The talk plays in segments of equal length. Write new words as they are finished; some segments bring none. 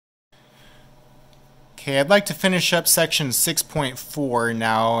Okay, I'd like to finish up section 6.4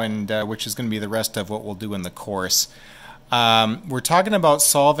 now, and which is going to be the rest of what we'll do in the course. We're talking about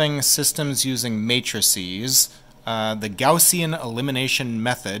solving systems using matrices. The Gaussian elimination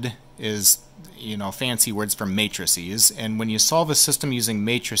method is, fancy words for matrices. And when you solve a system using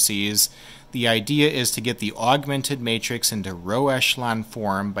matrices, the idea is to get the augmented matrix into row echelon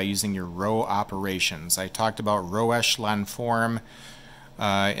form by using your row operations. I talked about row echelon form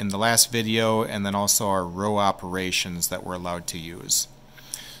in the last video, and then also our row operations that we're allowed to use.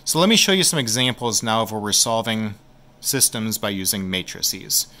 So let me show you some examples now of where we're solving systems by using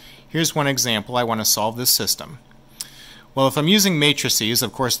matrices. Here's one example. I want to solve this system. Well, if I'm using matrices,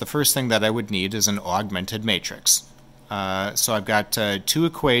 of course, the first thing that I would need is an augmented matrix. So I've got two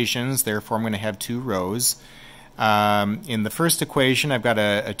equations, therefore I'm going to have two rows. In the first equation, I've got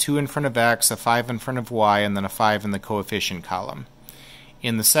a 2 in front of x, a 5 in front of y, and then a 5 in the coefficient column.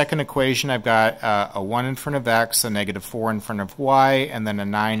 In the second equation, I've got a 1 in front of x, a -4 in front of y, and then a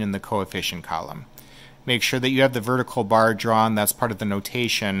 9 in the coefficient column. Make sure that you have the vertical bar drawn. That's part of the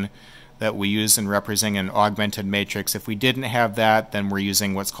notation that we use in representing an augmented matrix. If we didn't have that, then we're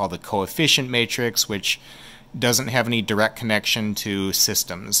using what's called a coefficient matrix, which doesn't have any direct connection to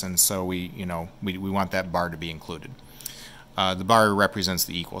systems, and so we want that bar to be included. The bar represents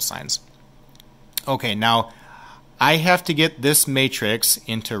the equal signs. Okay, now I have to get this matrix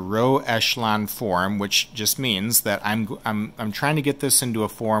into row echelon form, which just means that I'm trying to get this into a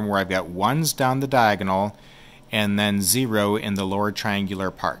form where I've got 1s down the diagonal and then 0 in the lower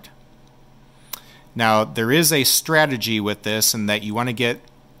triangular part. Now there is a strategy with this in that you want to get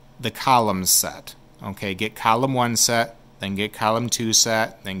the columns set. Okay, get column 1 set, then get column 2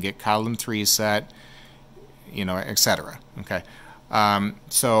 set, then get column 3 set, etc. Okay,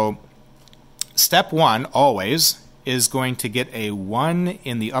 so step 1 always is going to get a 1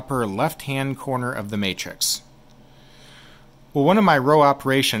 in the upper left-hand corner of the matrix. Well, one of my row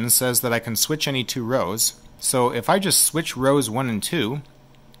operations says that I can switch any two rows. So if I just switch rows 1 and 2,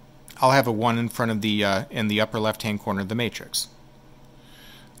 I'll have a 1 in front of the in the upper left-hand corner of the matrix.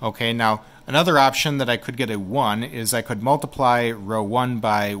 Okay, now another option that I could get a 1 is I could multiply row 1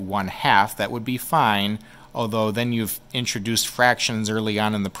 by 1/2. That would be fine, although then you've introduced fractions early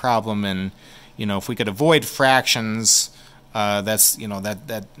on in the problem, and if we could avoid fractions, that's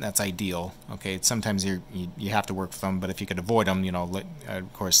that's ideal. Okay, sometimes you have to work with them, but if you could avoid them,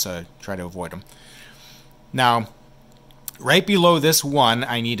 of course, try to avoid them. Now, right below this 1,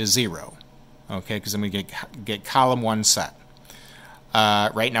 I need a 0. Okay, because I'm going to get column 1 set.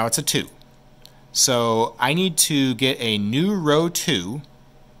 Right now it's a 2. So I need to get a new row 2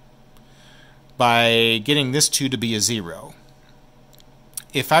 by getting this 2 to be a 0.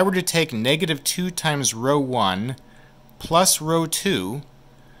 If I were to take -2 times row 1 plus row 2,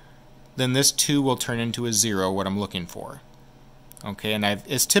 then this 2 will turn into a 0, what I'm looking for. Okay, and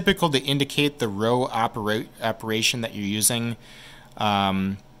it's typical to indicate the row operation that you're using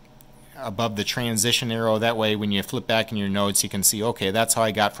above the transition arrow. That way when you flip back in your notes, you can see, okay, that's how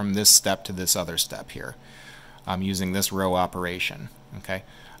I got from this step to this other step here. I'm using this row operation. Okay,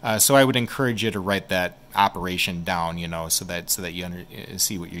 so I would encourage you to write that operation down, so that you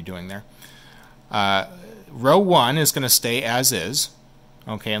see what you're doing there. Row 1 is going to stay as is.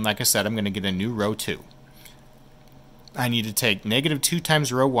 Okay, and like I said, I'm going to get a new row 2. I need to take -2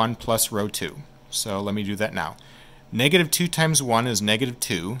 times row 1 plus row 2. So let me do that now. -2 times 1 is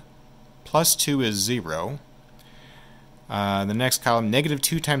 -2, plus 2 is 0. The next column,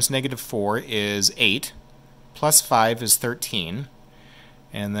 -2 times -4 is 8, plus 5 is 13.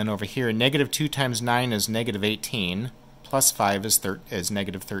 And then over here, -2 times 9 is -18, plus 5 is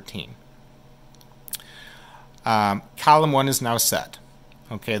 -13. Column 1 is now set.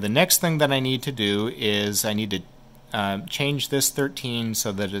 Okay, the next thing that I need to do is I need to change this 13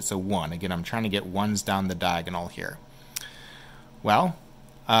 so that it's a 1. Again, I'm trying to get 1s down the diagonal here. Well,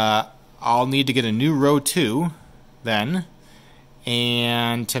 I'll need to get a new row 2 then,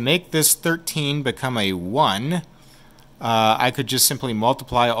 and to make this 13 become a 1, I could just simply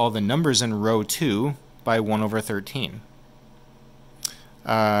multiply all the numbers in row 2 by 1 over 13.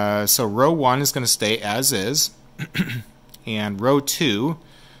 So row 1 is going to stay as is, and row 2,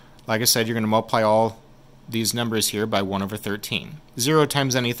 like I said, you're going to multiply all these numbers here by 1 over 13. 0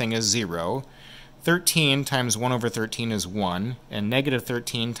 times anything is 0. 13 times 1 over 13 is 1, and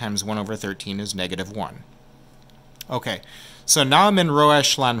 -13 times 1 over 13 is -1. Okay, so now I'm in row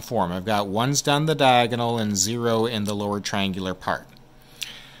echelon form. I've got 1s down the diagonal and 0 in the lower triangular part.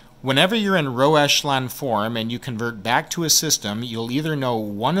 Whenever you're in row echelon form and you convert back to a system, you'll either know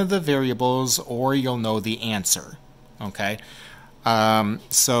one of the variables or you'll know the answer. Okay,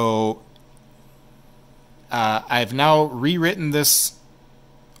 so I've now rewritten this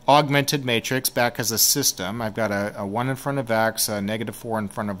augmented matrix back as a system. I've got a 1 in front of x, a -4 in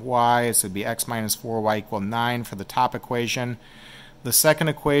front of y, so it would be x minus 4, y equal 9 for the top equation. The second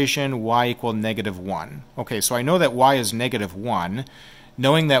equation, y equal -1. Okay, so I know that y is -1.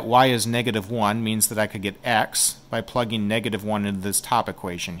 Knowing that y is -1 means that I could get x by plugging -1 into this top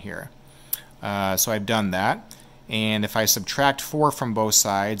equation here. So I've done that. And if I subtract 4 from both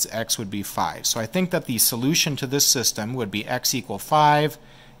sides, x would be 5. So I think that the solution to this system would be x equal 5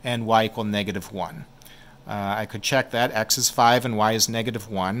 and y equal -1. I could check that. X is 5 and y is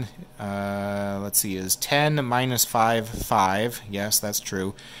 -1. Let's see, is 10 minus 5 5? Yes, that's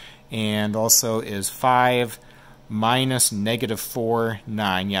true. And also is 5 minus -4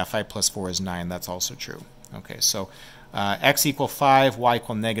 9? Yeah, 5 plus 4 is 9. That's also true. Okay, so x equal 5, y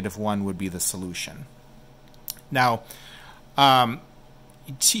equal -1 would be the solution. Now,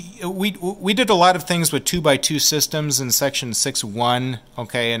 we did a lot of things with 2x2 systems in section 6.1,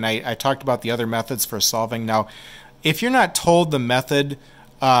 okay, and I talked about the other methods for solving. Now, if you're not told the method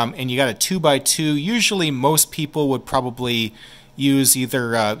and you got a 2x2, usually most people would probably use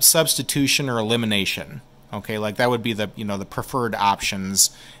either substitution or elimination. Okay, like that would be the the preferred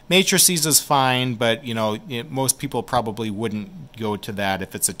options. Matrices is fine, but most people probably wouldn't go to that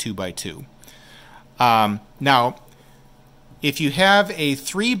if it's a 2x2. Now, if you have a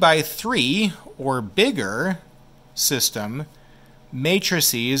 3x3 or bigger system,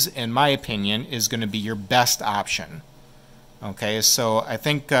 matrices, in my opinion, is going to be your best option. Okay, so I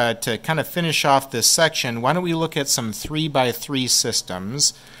think to kind of finish off this section, why don't we look at some 3x3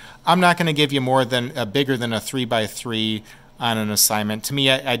 systems. I'm not going to give you more than bigger than a 3x3 on an assignment. To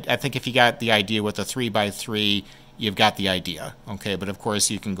me, I think if you got the idea with a 3x3, you've got the idea. Okay, but of course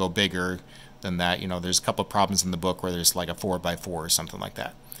you can go bigger than that. There's a couple of problems in the book where there's like a 4x4 or something like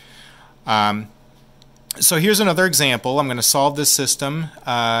that. So here's another example. I'm going to solve this system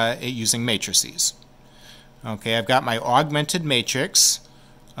using matrices. Okay, I've got my augmented matrix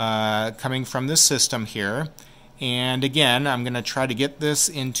coming from this system here. And again, I'm going to try to get this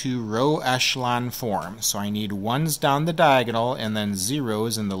into row echelon form. So I need 1s down the diagonal and then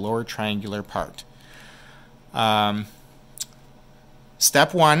 0s in the lower triangular part.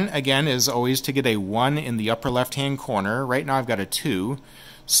 Step 1, again, is always to get a 1 in the upper left-hand corner. Right now I've got a 2.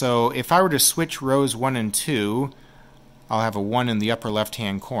 So if I were to switch rows 1 and 2, I'll have a 1 in the upper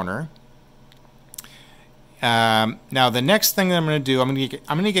left-hand corner. Now the next thing that I'm going to do, I'm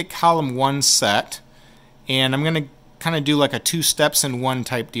going to get column 1 set, and I'm going to kind of do like a 2 steps in 1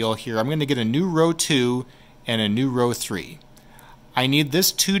 type deal here. I'm going to get a new row 2 and a new row 3. I need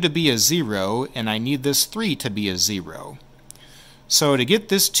this 2 to be a 0, and I need this 3 to be a 0. So to get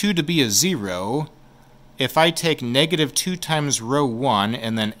this 2 to be a 0, if I take -2 times row 1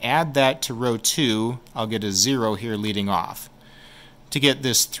 and then add that to row 2, I'll get a 0 here leading off. To get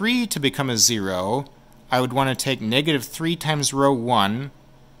this 3 to become a 0, I would want to take -3 times row 1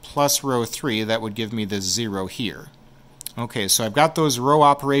 plus row 3. That would give me this 0 here. Okay, so I've got those row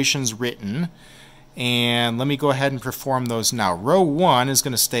operations written, and let me go ahead and perform those now. Row 1 is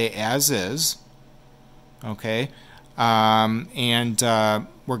going to stay as is. Okay.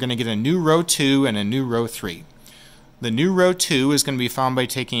 We're going to get a new row 2 and a new row 3. The new row 2 is going to be found by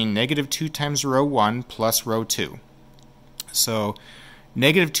taking -2 times row 1 plus row 2. So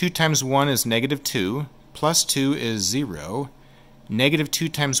 -2 times 1 is -2, plus 2 is 0. -2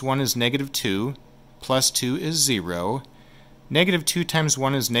 times 1 is -2, plus 2 is 0. -2 times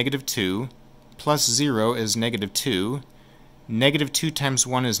 1 is -2, plus 0 is -2. -2 times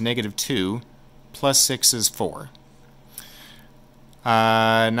 1 is -2, plus 6 is 4.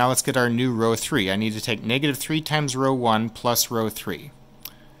 Now let's get our new row 3. I need to take -3 times row 1 plus row 3.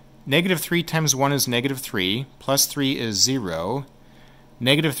 -3 times 1 is -3, plus 3 is 0.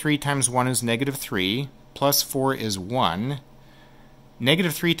 -3 times 1 is -3, plus 4 is 1.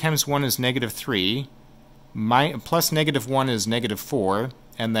 -3 times 1 is -3, plus -1 is -4,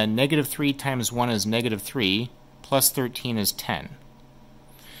 and then -3 times 1 is -3, plus 13 is 10.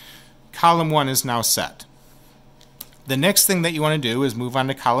 Column 1 is now set. The next thing that you want to do is move on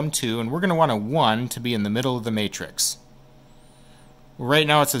to column 2, and we're going to want a 1 to be in the middle of the matrix. Well, right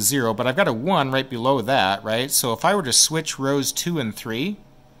now it's a 0, but I've got a 1 right below that, right? So if I were to switch rows 2 and 3,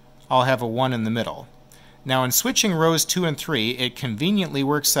 I'll have a 1 in the middle. Now in switching rows 2 and 3, it conveniently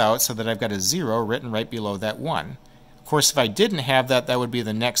works out so that I've got a 0 written right below that 1. Of course, if I didn't have that, that would be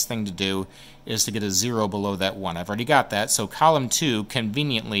the next thing to do, is to get a 0 below that 1. I've already got that, so column 2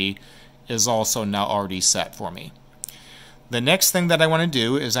 conveniently is also now already set for me. The next thing that I want to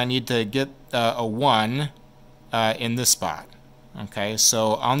do is I need to get a 1 in this spot. Okay,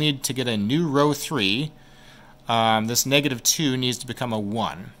 so I'll need to get a new row 3. this negative 2 needs to become a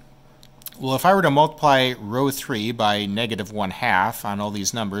 1. Well, if I were to multiply row 3 by negative 1/2 on all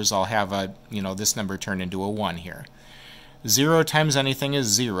these numbers, I'll have this number turn into a 1 here. 0 times anything is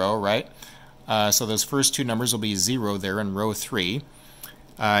 0, right? So those first two numbers will be 0 there in row 3.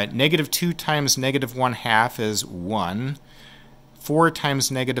 Negative 2 times negative 1/2 is 1. 4 times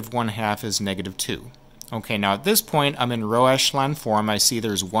negative 1/2 is negative 2. Okay, now at this point I'm in row echelon form. I see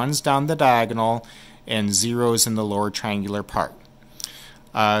there's 1s down the diagonal and 0s in the lower triangular part.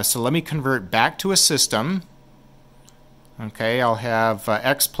 So let me convert back to a system. Okay, I'll have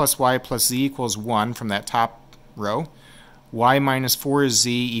x plus y plus z equals 1 from that top row. Y minus 4z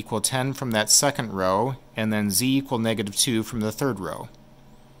equal 10 from that second row, and then z equal negative 2 from the third row.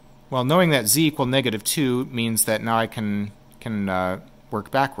 Well, knowing that z equal negative 2 means that now I can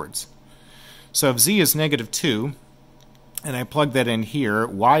work backwards. So if z is negative 2, and I plug that in here,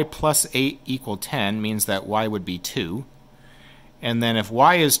 y plus 8 equal 10 means that y would be 2. And then if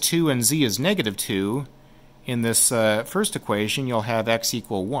y is 2 and z is negative 2, in this first equation you'll have x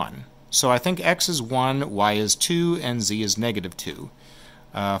equal 1. So I think x is 1, y is 2, and z is negative 2.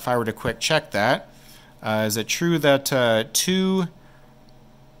 If I were to quick check that, is it true that 2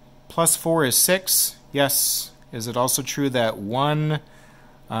 plus 4 is 6? Yes. Is it also true that 1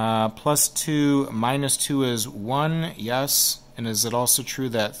 plus 2 minus 2 is 1? Yes. And is it also true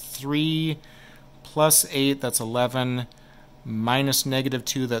that 3 plus 8, that's 11, minus negative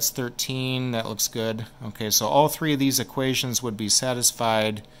 2, that's 13? That looks good. Okay, so all three of these equations would be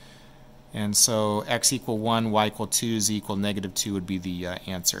satisfied. And so x equal 1, y equal 2, z equal negative 2 would be the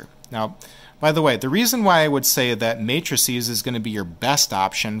answer. Now, by the way, the reason why I would say that matrices is going to be your best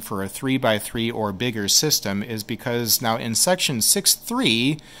option for a 3x3 or bigger system is because now in section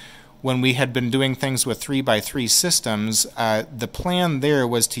 6.3, when we had been doing things with 3x3 systems, the plan there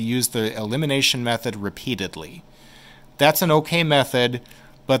was to use the elimination method repeatedly. That's an okay method,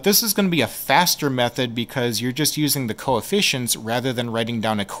 but this is going to be a faster method because you're just using the coefficients rather than writing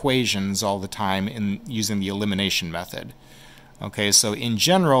down equations all the time in using the elimination method. Okay, so in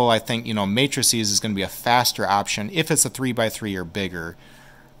general, I think matrices is going to be a faster option if it's a 3x3 or bigger.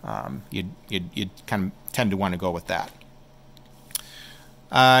 You'd kind of tend to want to go with that.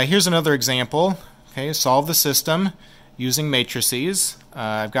 Here's another example. Okay, solve the system using matrices.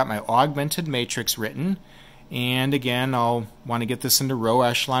 I've got my augmented matrix written. And again, I'll want to get this into row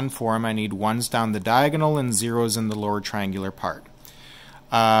echelon form. I need 1s down the diagonal and 0s in the lower triangular part.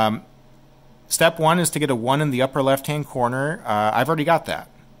 Step 1 is to get a 1 in the upper left-hand corner. I've already got that.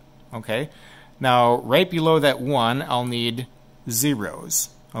 Okay. Now, right below that 1, I'll need 0s.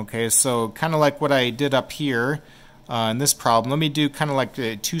 Okay, so kind of like what I did up here in this problem. Let me do kind of like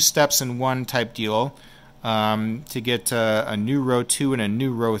a 2 steps in 1 type deal. To get a new row 2 and a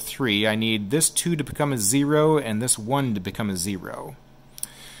new row 3, I need this 2 to become a 0 and this 1 to become a 0.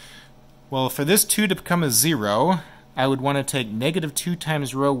 Well, for this 2 to become a 0, I would want to take negative 2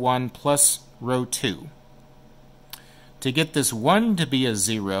 times row 1 plus row 2. To get this 1 to be a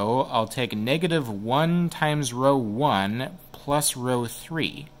 0, I'll take negative 1 times row 1 plus row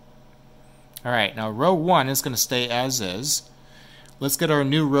 3. Alright, now row 1 is going to stay as is. Let's get our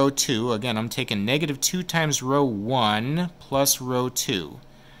new row 2. Again, I'm taking negative 2 times row 1 plus row 2.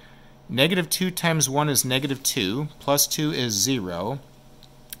 Negative 2 times 1 is negative 2, plus 2 is 0.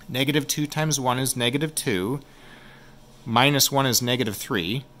 Negative 2 times 1 is negative 2, minus 1 is negative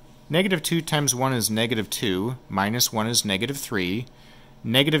 3. Negative 2 times 1 is negative 2, minus 1 is negative 3.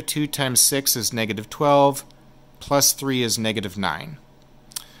 Negative 2 times 6 is negative 12, plus 3 is negative 9.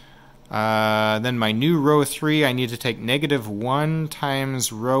 Then my new row 3, I need to take negative 1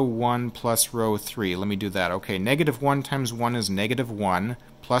 times row 1 plus row 3. Let me do that. Okay, negative 1 times 1 is negative 1,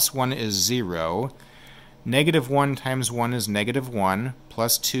 plus 1 is 0. Negative 1 times 1 is negative 1,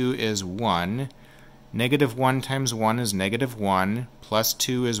 plus 2 is 1. Negative 1 times 1 is negative 1, plus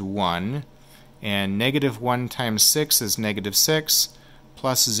 2 is 1. And negative 1 times 6 is negative 6,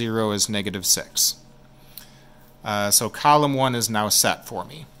 plus 0 is negative 6. So column 1 is now set for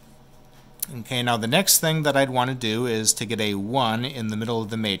me. Okay, now the next thing that I'd want to do is to get a 1 in the middle of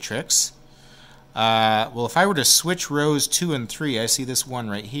the matrix. Well, if I were to switch rows 2 and 3, I see this 1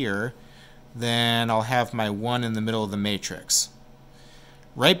 right here, then I'll have my 1 in the middle of the matrix.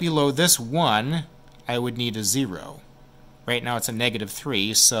 Right below this 1, I would need a 0. Right now it's a negative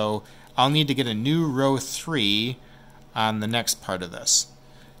 3, so I'll need to get a new row 3 on the next part of this.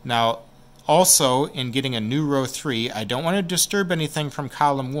 Now, also, in getting a new row 3, I don't want to disturb anything from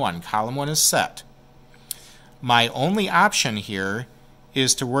column 1. Column 1 is set. My only option here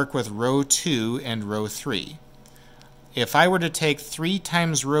is to work with row 2 and row 3. If I were to take 3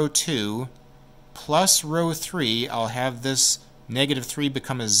 times row 2 plus row 3, I'll have this negative 3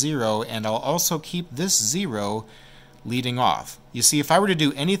 become a 0, and I'll also keep this 0 leading off. You see, if I were to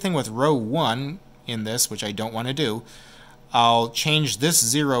do anything with row 1 in this, which I don't want to do, I'll change this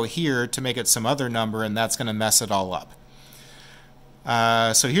 0 here to make it some other number, and that's going to mess it all up.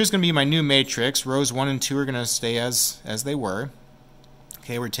 So here's going to be my new matrix. Rows 1 and 2 are going to stay as they were.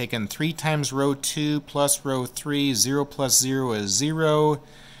 Okay, we're taking 3 times row 2 plus row 3. 0 plus 0 is 0.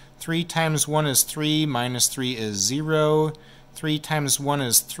 3 times 1 is 3, minus 3 is 0. 3 times 1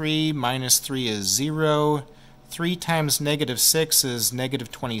 is 3, minus 3 is 0. 3 times negative 6 is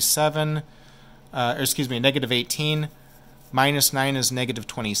negative 27. Negative 18. Minus 9 is negative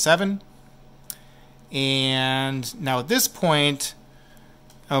 27. And now at this point,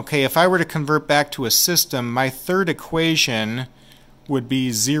 okay, if I were to convert back to a system, my third equation would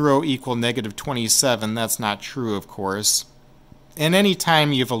be 0 equal negative 27. That's not true, of course. And any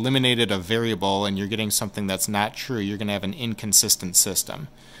time you've eliminated a variable and you're getting something that's not true, you're going to have an inconsistent system.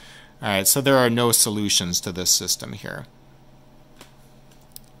 All right, so there are no solutions to this system here.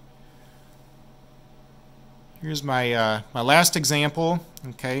 Here's my my last example.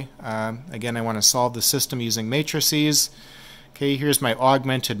 Okay, again, I want to solve the system using matrices. Okay, here's my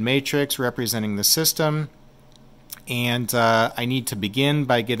augmented matrix representing the system. And I need to begin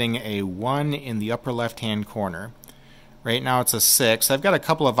by getting a 1 in the upper left-hand corner. Right now it's a 6. I've got a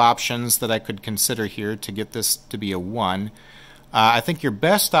couple of options that I could consider here to get this to be a 1. I think your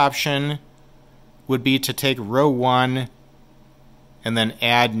best option would be to take row 1 and then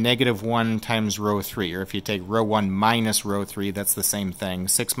add negative 1 times row 3. Or if you take row 1 minus row 3, that's the same thing.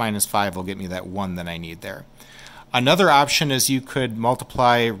 6 minus 5 will get me that 1 that I need there. Another option is you could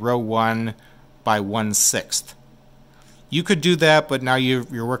multiply row 1 by 1/6. You could do that, but now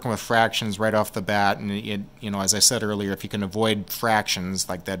you're working with fractions right off the bat, and as I said earlier, if you can avoid fractions,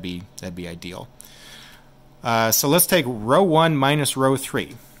 like that'd be ideal. So let's take row 1 minus row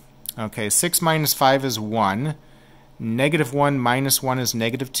 3. Okay, 6 minus 5 is 1. Negative 1 minus 1 is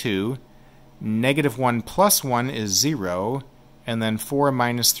negative 2. Negative 1 plus 1 is 0. And then 4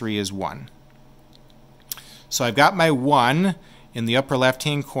 minus 3 is 1. So I've got my 1 in the upper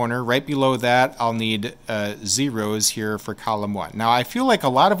left-hand corner. Right below that, I'll need zeros here for column 1. Now, I feel like a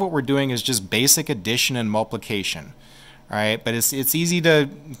lot of what we're doing is just basic addition and multiplication, all right? But it's easy to,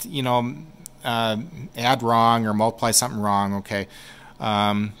 add wrong or multiply something wrong, okay?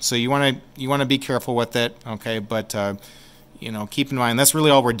 So you want to be careful with it, okay? But keep in mind that's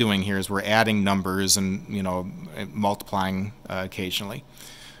really all we're doing here is we're adding numbers and multiplying occasionally.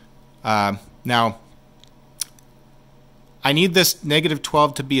 Now, I need this negative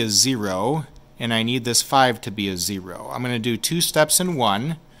 12 to be a 0, and I need this 5 to be a 0. I'm going to do 2 steps in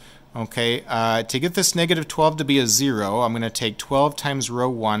one. Okay, to get this negative 12 to be a 0, I'm going to take 12 times row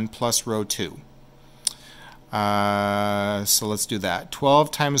 1 plus row 2. So let's do that.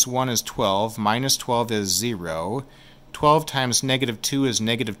 12 times 1 is 12, minus 12 is 0. 12 times negative 2 is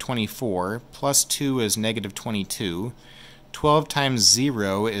negative 24, plus 2 is negative 22. 12 times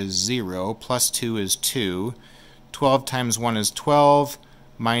 0 is 0, plus 2 is 2. 12 times 1 is 12,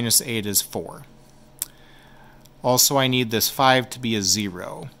 minus 8 is 4. Also, I need this 5 to be a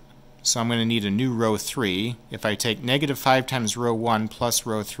 0. So I'm going to need a new row 3. If I take negative 5 times row 1 plus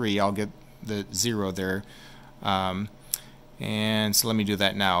row 3, I'll get the 0 there. And so let me do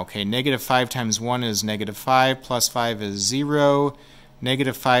that now. Okay, negative 5 times 1 is negative 5, plus 5 is 0.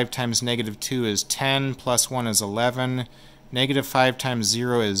 Negative 5 times negative 2 is 10, plus 1 is 11. Negative 5 times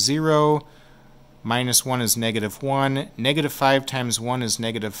 0 is 0. Minus 1 is negative 1. Negative 5 times 1 is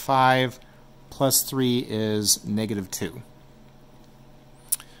negative 5. Plus 3 is negative 2.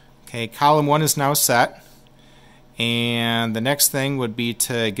 Okay, column 1 is now set. And the next thing would be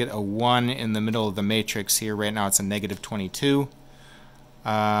to get a 1 in the middle of the matrix here. Right now it's a negative 22.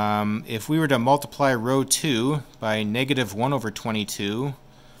 If we were to multiply row 2 by negative 1 over 22,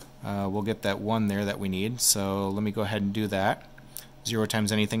 we'll get that 1 there that we need. So let me go ahead and do that. 0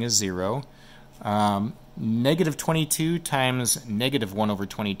 times anything is 0. Negative 22 times negative 1 over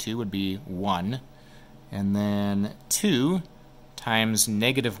 22 would be 1. And then 2 times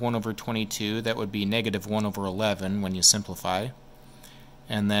negative 1 over 22, that would be negative 1 over 11 when you simplify.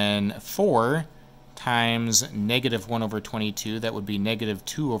 And then 4 times negative 1 over 22, that would be negative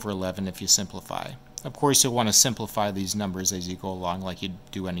 2 over 11 if you simplify. Of course, you'll want to simplify these numbers as you go along like you'd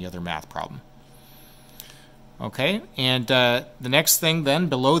do any other math problem. Okay, and the next thing then,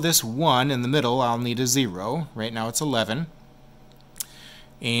 below this 1 in the middle, I'll need a 0. Right now it's 11.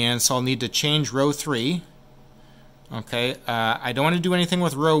 And so I'll need to change row 3. Okay, I don't want to do anything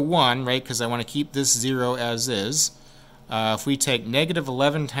with row 1, right, because I want to keep this 0 as is. If we take negative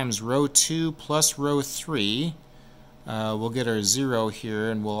 11 times row 2 plus row 3, we'll get our 0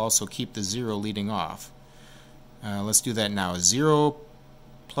 here, and we'll also keep the 0 leading off. Let's do that now. 0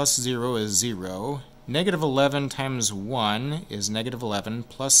 plus 0 is 0. Negative 11 times 1 is negative 11,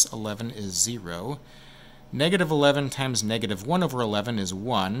 plus 11 is 0. Negative 11 times negative 1 over 11 is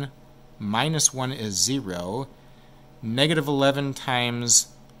 1. Minus 1 is 0. Negative 11 times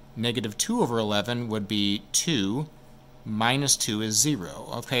negative 2 over 11 would be 2. Minus 2 is 0.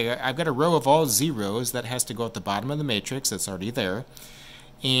 Okay, I've got a row of all zeros that has to go at the bottom of the matrix. It's already there.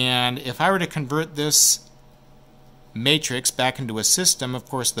 And if I were to convert this matrix back into a system, of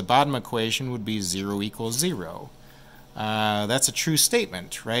course the bottom equation would be 0 equals 0. That's a true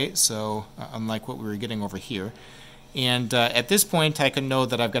statement, right? So unlike what we were getting over here. And at this point I can know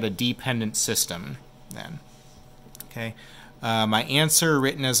that I've got a dependent system then. Okay. My answer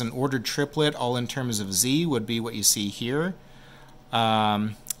written as an ordered triplet all in terms of z would be what you see here.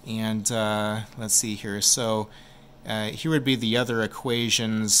 Let's see here. So here would be the other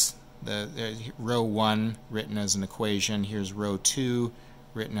equations. The row 1 written as an equation. Here's row 2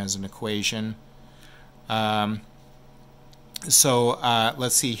 written as an equation. Let's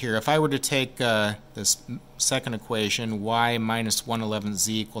see here. If I were to take this second equation, y minus 1/11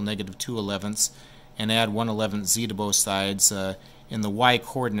 z equal negative 2/11, and add 1/11 z to both sides, in the y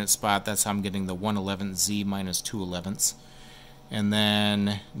coordinate spot, that's how I'm getting the 1/11 z minus 2/11. And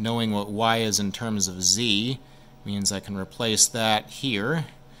then knowing what y is in terms of z means I can replace that here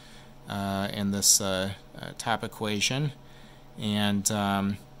in this top equation, and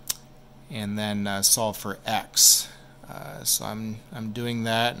then solve for x. So I'm doing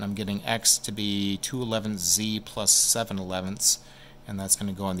that, and I'm getting x to be 2/11 z plus 7/11, and that's going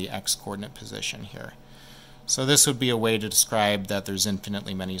to go in the x coordinate position here. So this would be a way to describe that there's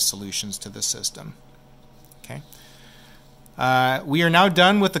infinitely many solutions to the system. Okay. We are now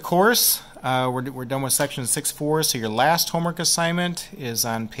done with the course. We're done with section 6.4, so your last homework assignment is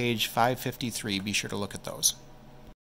on page 553. Be sure to look at those.